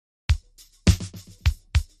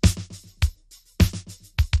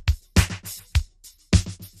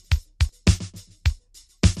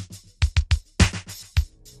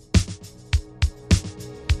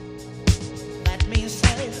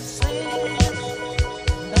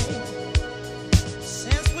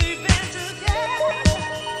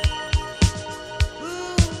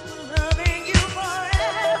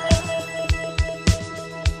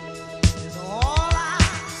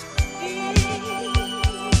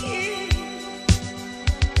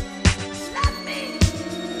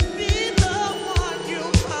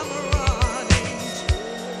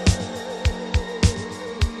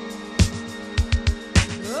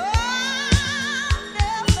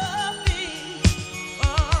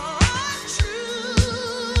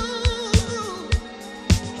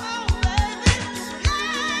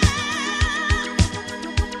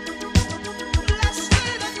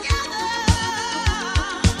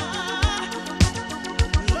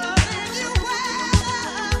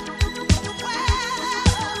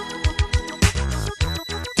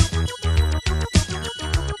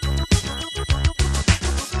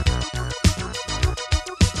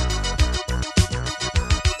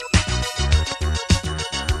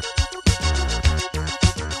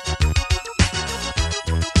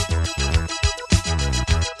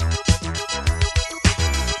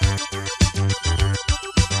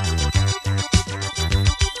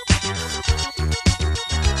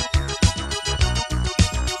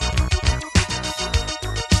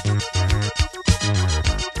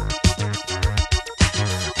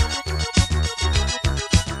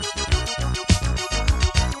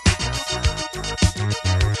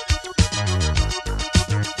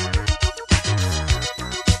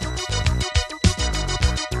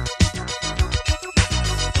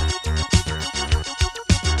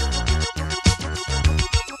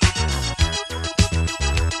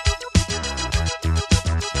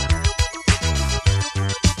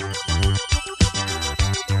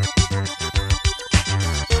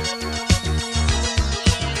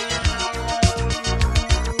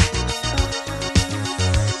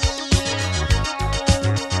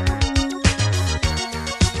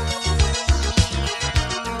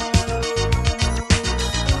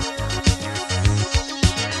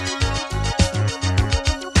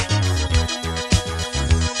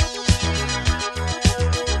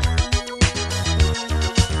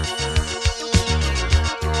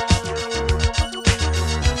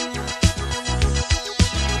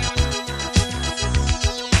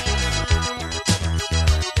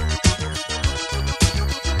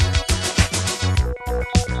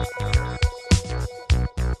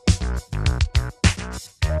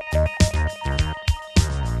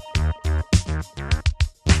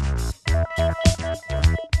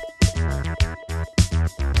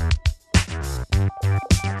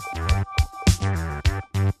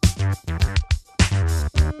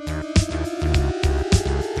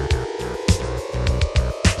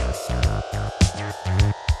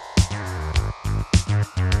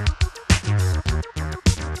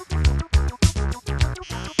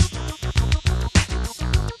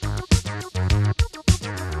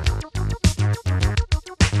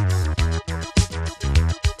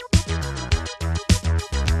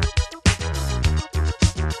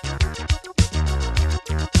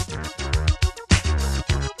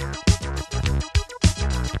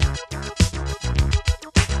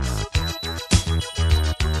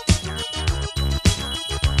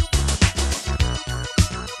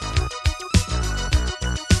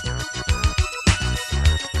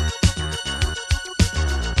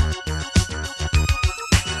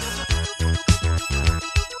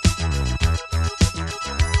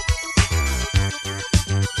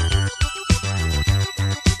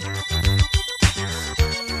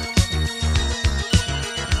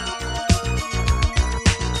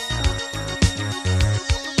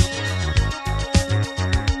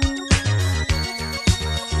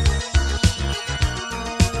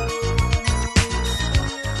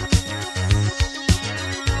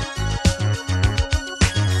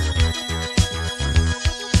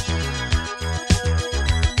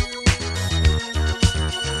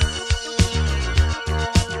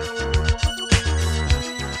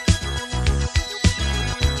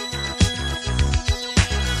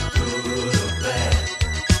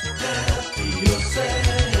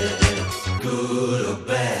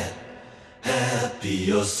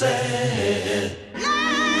happy or sad.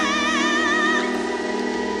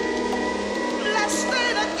 Let's stay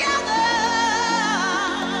together,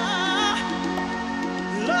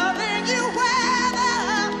 loving you weather,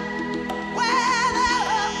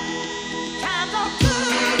 times are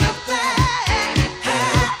good or bad,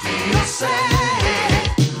 happy or sad.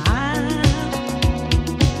 I'm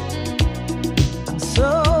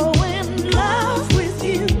so in love with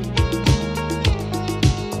you.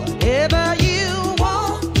 Whatever you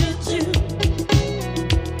want to do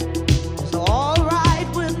is all right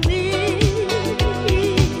with me.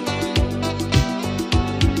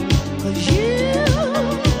 'Cause you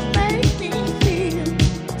make me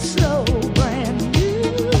feel so brand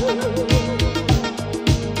new.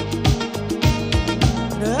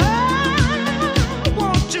 I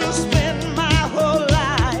want to spend my whole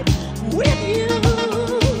life with you.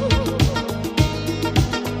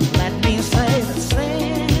 Let me say the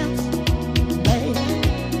same,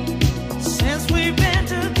 baby, since we've been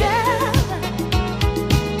together,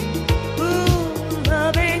 ooh,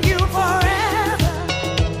 loving you forever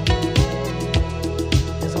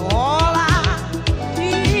is all I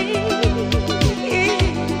need.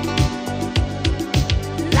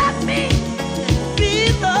 Let me be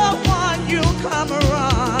the one you come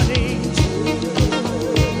running to.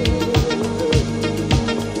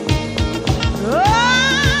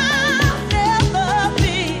 I'll never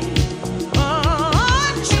be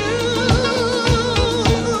untrue.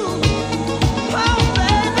 Oh,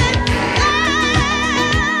 baby,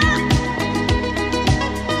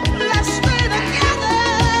 let's stay together,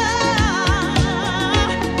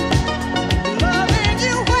 loving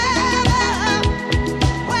you weather,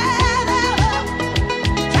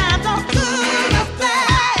 times are good or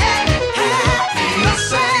bad, happy or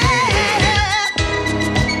sad.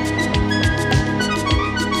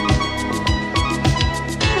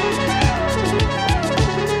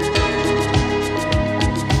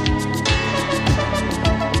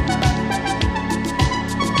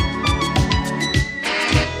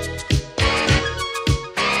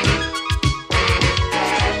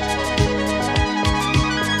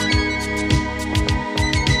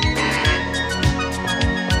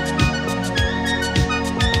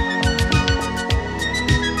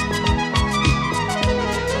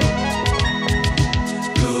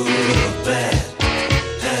 Good or bad,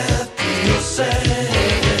 happy or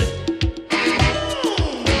sad.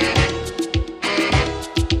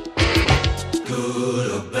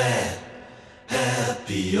 Good or bad,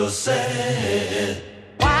 happy or sad.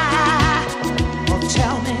 Why? Oh,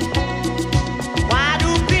 tell me, why do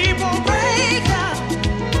people break up?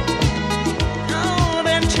 Oh,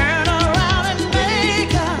 then turn around and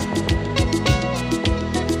make up.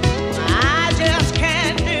 I just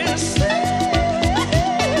can't decide.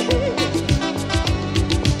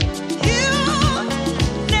 You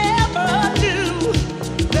never do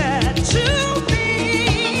that to me.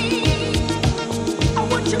 I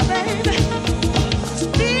want you, baby.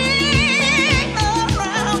 Being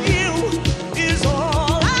around you is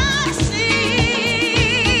all I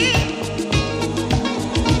see.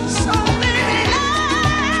 So many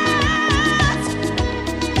nights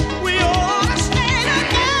we ought to stay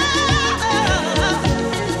together,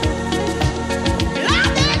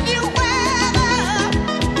 loving you weather,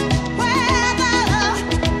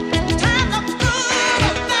 times are good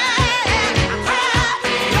or bad,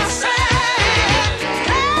 happy or sad.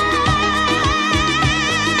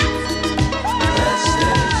 Let's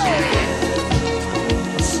stay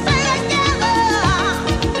Stay together,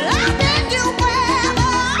 loving you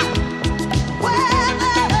weather,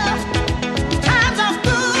 times are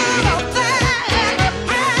good or bad,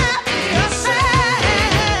 happy or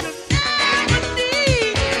sad. Never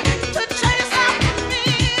need to chase after me,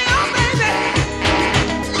 oh baby.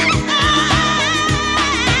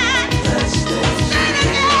 Let's stay Stay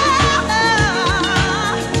together,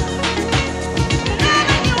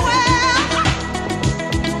 loving you weather,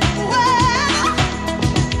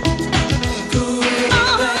 good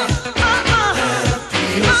or bad,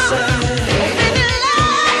 happy or sad.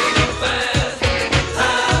 baby,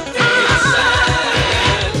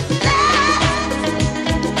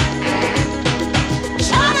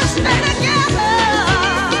 try to stay together,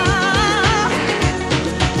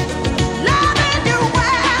 loving you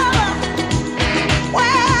weather.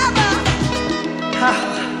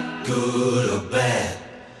 Good or bad,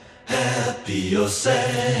 happy or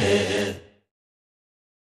sad.